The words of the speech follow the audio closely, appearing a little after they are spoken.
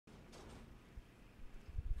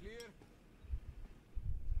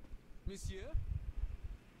Monsieur?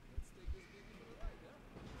 Let's take this baby for a ride, huh?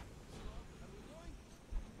 So, are we going?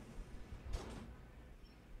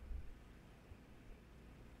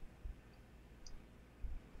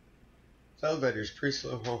 This elevator's pretty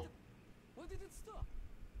slow, huh? Why did it stop?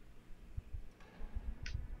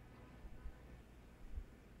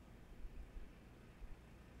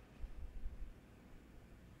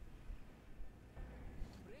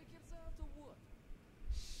 Breakers out or what?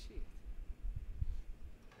 Shit.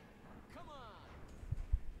 Come on!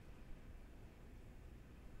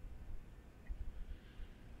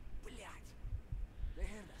 Блять! They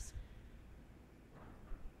heard us.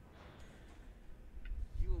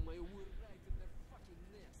 Ё-моё, we're right in their fucking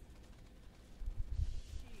nest.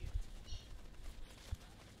 Shit.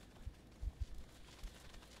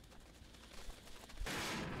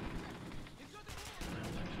 It's got the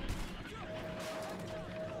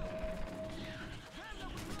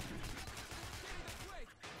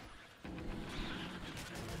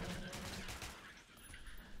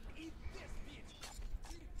Eat this, bitch!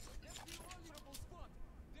 See, that's the vulnerable spot.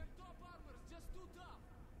 Their top armor's just too tough.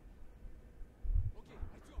 Okay,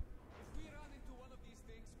 Artyom, if we run into one of these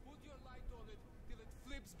things, put your light on it till it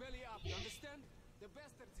flips belly up, you understand? The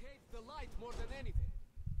bastards hate the light more than anything.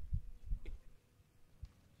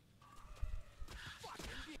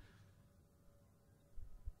 Fucking bitch!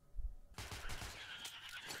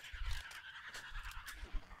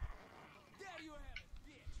 There you have it,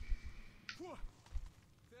 bitch! Whew.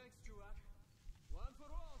 Thanks, Chuvak. One for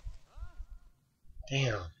all, huh?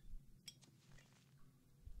 Damn.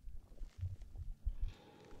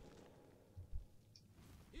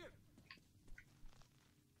 Here.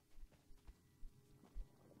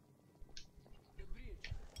 The bridge.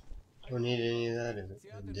 Don't need any of that Theater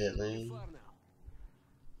shouldn't be evidently. far now.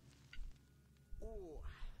 Oh,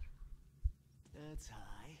 that's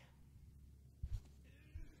high.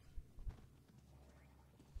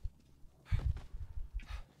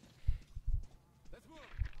 Let's move.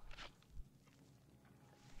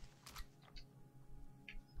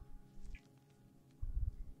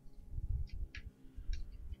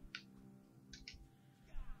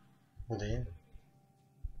 Oh damn.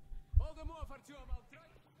 Hold them off, Artyom. I'll try.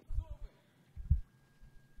 It's open.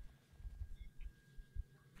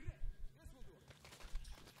 Great. This will do.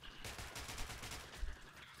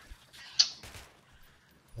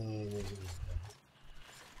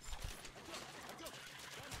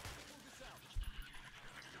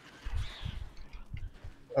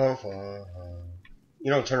 Oh fuck.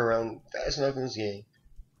 You don't turn around fast enough in this game.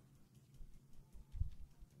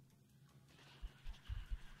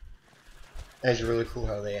 That's really cool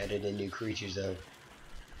how they added in new creatures though.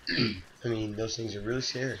 I mean, those things are really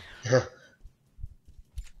scary.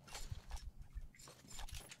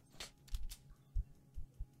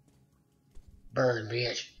 Burn,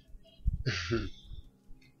 bitch.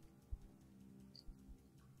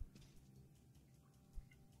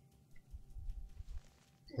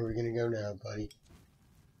 Where are we gonna go now, buddy?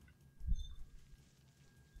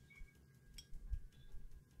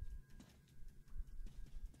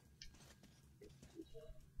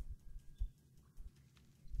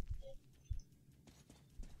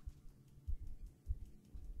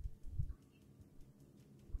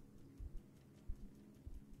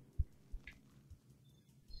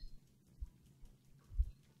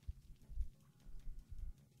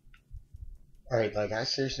 Alright, like, I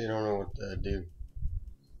seriously don't know what to do.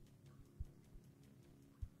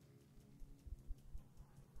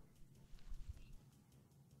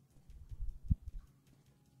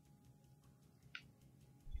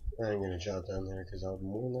 I ain't gonna jump down there because I'll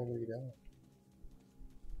more than likely die.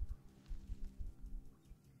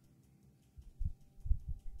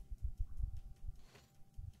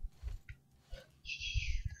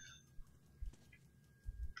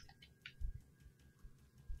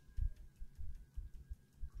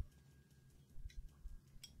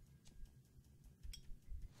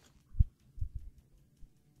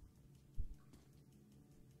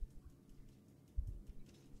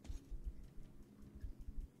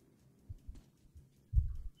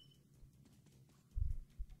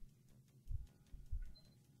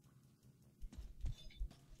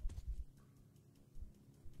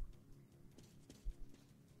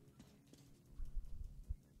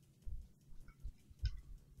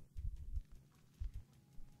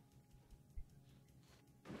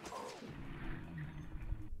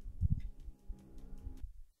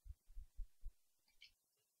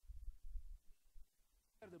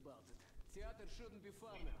 Heard about it. Theater shouldn't be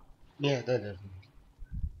far now. Yeah, that doesn't.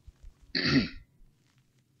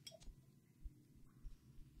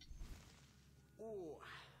 Oh,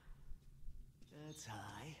 that's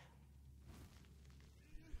high.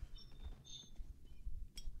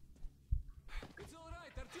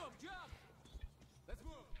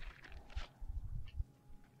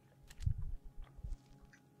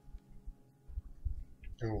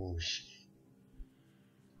 Oh shit.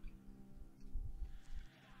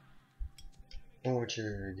 Oh, what's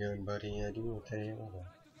your gun, buddy? I do okay. Hold on. Try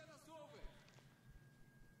to get us over.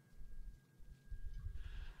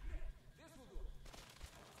 This will do.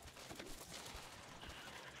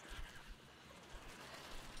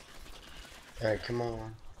 Alright, come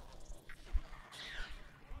on.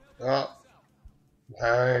 Oh,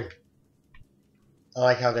 darn. I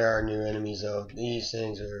like how there are new enemies though. These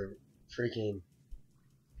things are freaking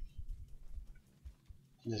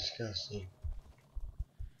disgusting.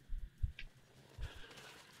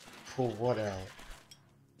 Pull what out?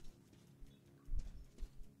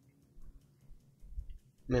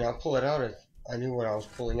 I mean, I'll pull it out if I knew what I was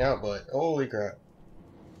pulling out, but holy crap.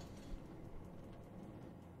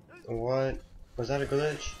 What? Was that a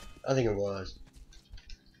glitch? I think it was.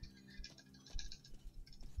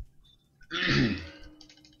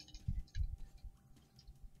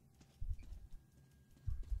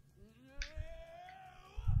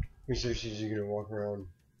 Research is you gonna walk around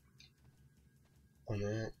on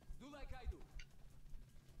that? Do like I do.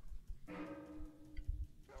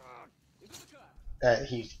 Into the car.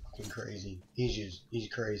 He's fucking crazy. He's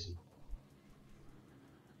crazy.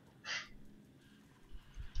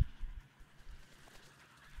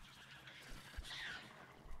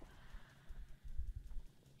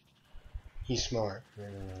 He's smart. You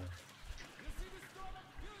see this stomach?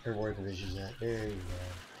 Or where the vision's at. There you go.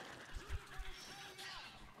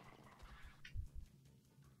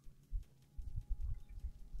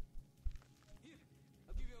 Here,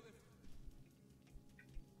 I'll give you a lift.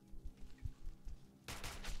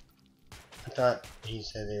 I thought he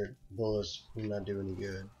said their bullets would not do any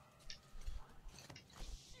good.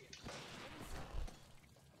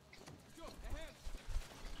 Go, ahead.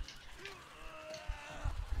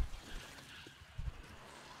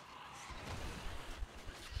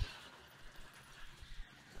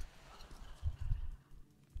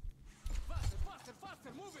 Faster, faster,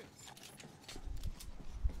 faster, move it.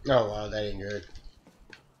 Oh wow, that ain't good.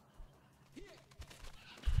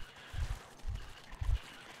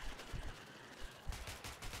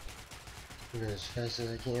 I'm going as fast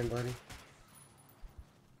as I can, buddy.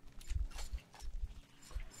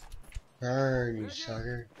 Burn, you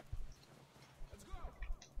sucker. Let's go.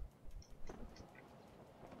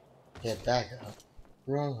 Get back up.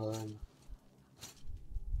 Run.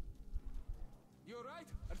 You alright,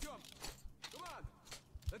 Artyom? Come on.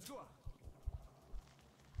 Let's go.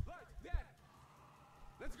 Right, there.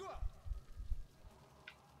 Let's go.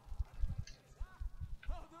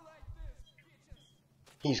 How do you like this, bitches?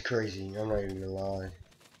 He's crazy, I'm not even gonna lie.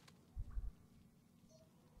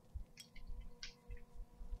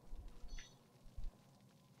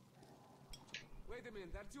 Wait a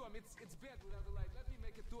minute, Artyom, it's bad without the light. Let me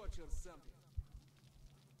make a torch or something.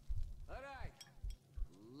 Alright.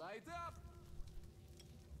 Light up.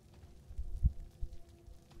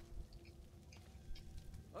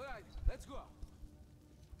 Alright, let's go.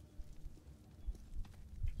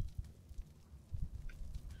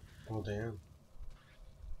 Oh damn.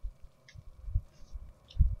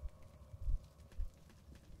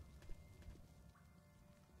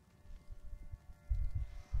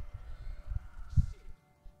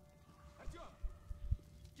 Artyom,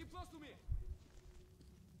 keep close to me.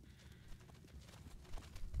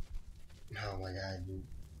 Oh my god, dude.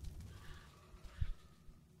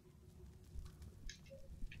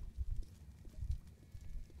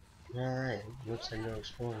 Alright, looks like no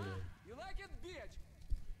exploring there. You like it, bitch?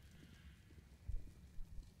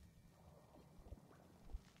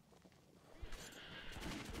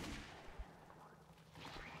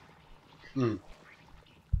 Hmm.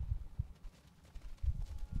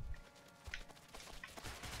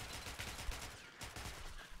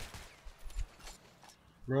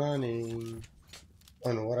 Running. I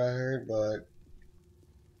don't know what I heard, but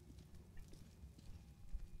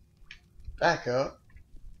back up.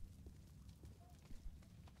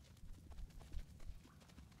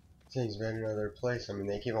 Things better in another place. I mean,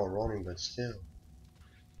 they keep on rolling, but still.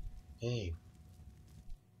 Hey.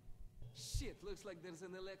 Shit, looks like there's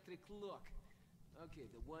an electric lock. Okay,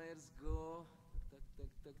 the wires go... Tuck, tuck,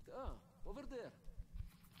 tuck, tuck. Ah, over there.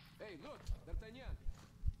 Hey, look, D'Artagnan.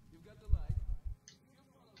 You've got the light. You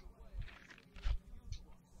follow the wire. Fuse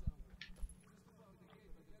box somewhere. Just above the gate,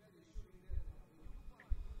 but the battery is shooting dead now. When you find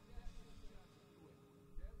it, dash your charge into it.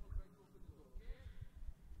 Then we'll try to open the door, okay?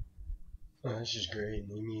 Oh, this is great.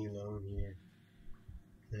 Leave me alone here.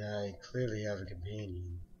 And I clearly have a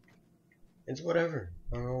companion. It's whatever.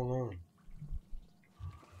 I'm all alone.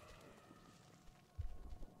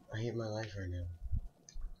 I hate my life right now.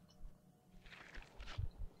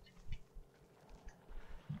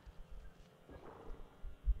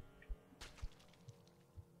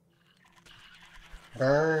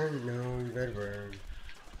 Burn? No, you better burn.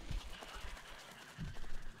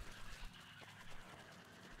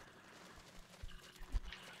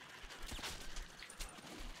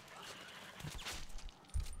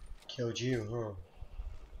 Killed you, huh?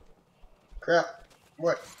 Crap!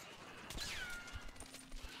 What?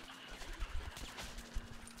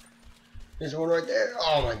 There's one right there.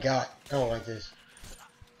 Oh my god. I don't like this.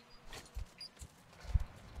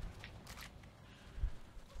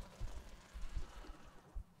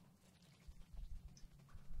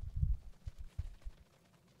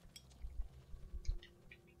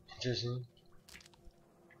 Interesting.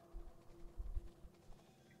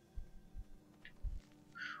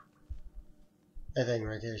 That thing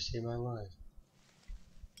right there saved my life.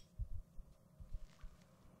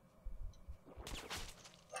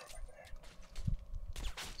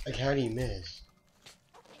 Like, how do you miss?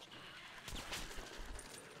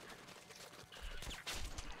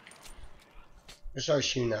 Just start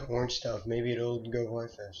shooting that orange stuff. Maybe it'll go by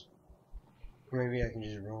fast. Or maybe I can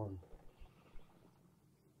just run.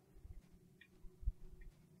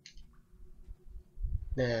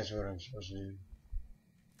 Nah, that's what I'm supposed to do.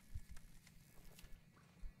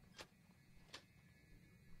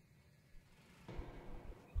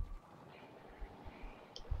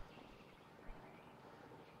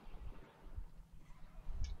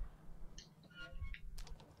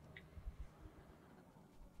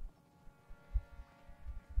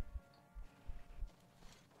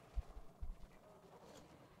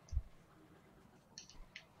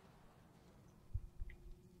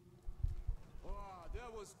 Oh,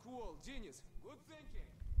 that was cool. Genius. Good thinking.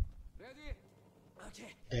 Ready?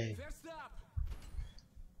 Okay. Dang. First up.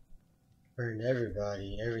 Burn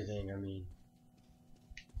everybody, everything, I mean.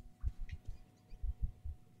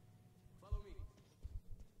 Follow me.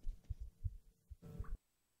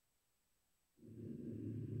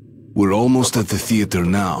 We're almost at the theater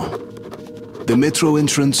now. The metro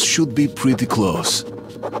entrance should be pretty close.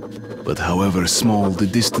 But however small the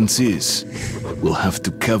distance is, we'll have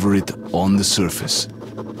to cover it on the surface.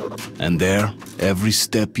 And there, every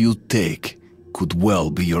step you take could well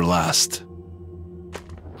be your last.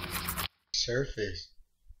 Surface.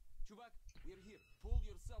 Chubak, we're here. Pull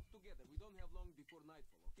yourself together. We don't have long before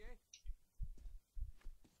nightfall, okay?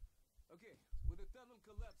 Okay, with the tunnel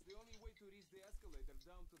collapse, the only way to reach the escalator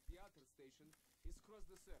down to theater station is cross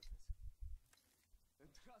the surface. And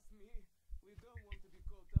trust me, we don't want to be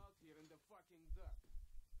caught out here in the fucking dark.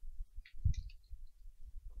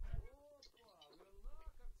 Опа, Лена,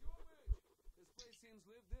 Артемыч! This place seems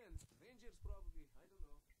lived in. Rangers probably, I don't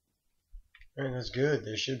know. Man, that's good.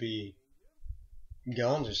 There should be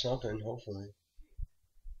guns or something, hopefully.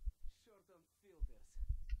 Short on filters.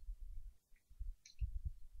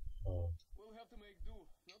 Oh. We'll have to make do.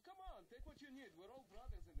 Now come on, take what you need. We're all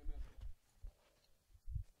brothers in the metro.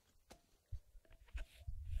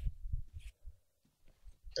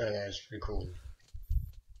 Oh, that's pretty cool.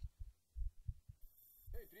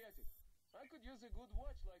 Hey, приятель, I could use a good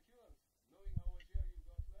watch like yours. Knowing how much air you've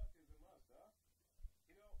got left is a must, huh?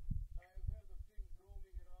 You know, I have heard of things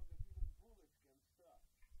roaming around that even bullets can stop.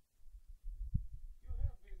 You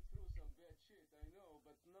have been through some bad shit, I know,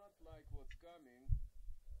 but not like what's coming.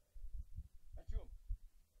 Artyom,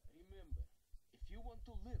 remember, if you want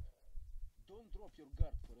to live, don't drop your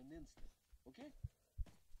guard for an instant, okay?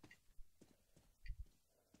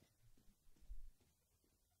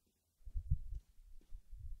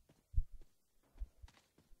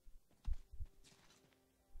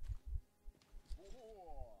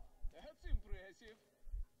 Whoa, that's impressive.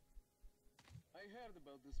 I heard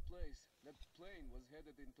about this place. That plane was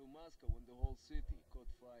headed into Moscow when the whole city caught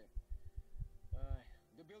fire.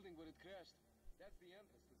 The building where it crashed, that's the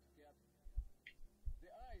entrance to the theater. The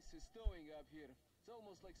ice is thawing up here. It's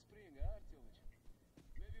almost like spring, huh, Artyomich?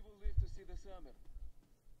 Maybe we'll live to see the summer.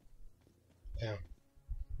 Yeah.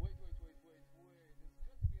 Wait. There's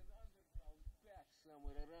got to be an underground path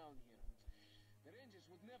somewhere around here. The Rangers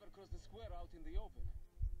would never cross the square out in the open.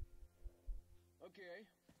 Okay,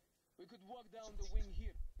 we could walk down the wing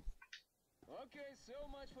here. Okay, so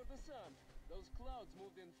much for the sun. Those clouds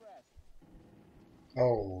moved in fast.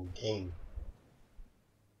 Oh, dang.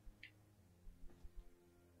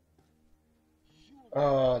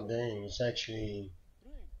 Oh, dang. It's actually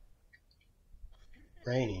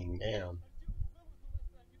raining. Damn.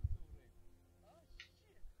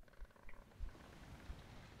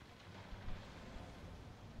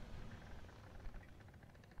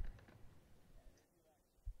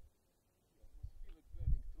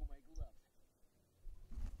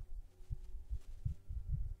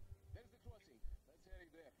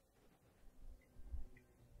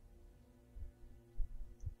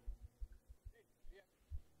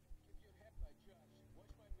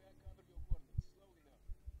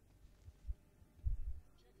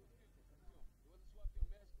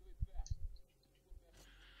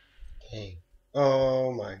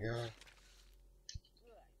 Oh my god.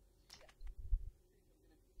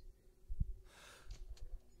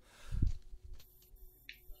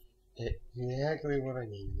 Exactly what I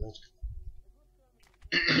need. Let's go.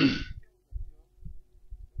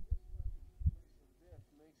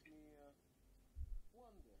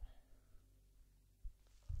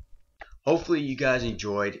 Hopefully you guys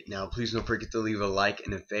enjoyed. Now please don't forget to leave a like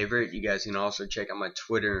and a favorite. You guys can also check out my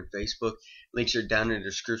Twitter and Facebook. Links are down in the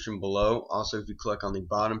description below. Also, if you click on the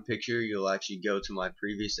bottom picture, you'll actually go to my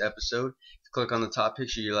previous episode. If you click on the top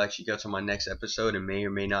picture, you'll actually go to my next episode and may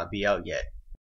or may not be out yet.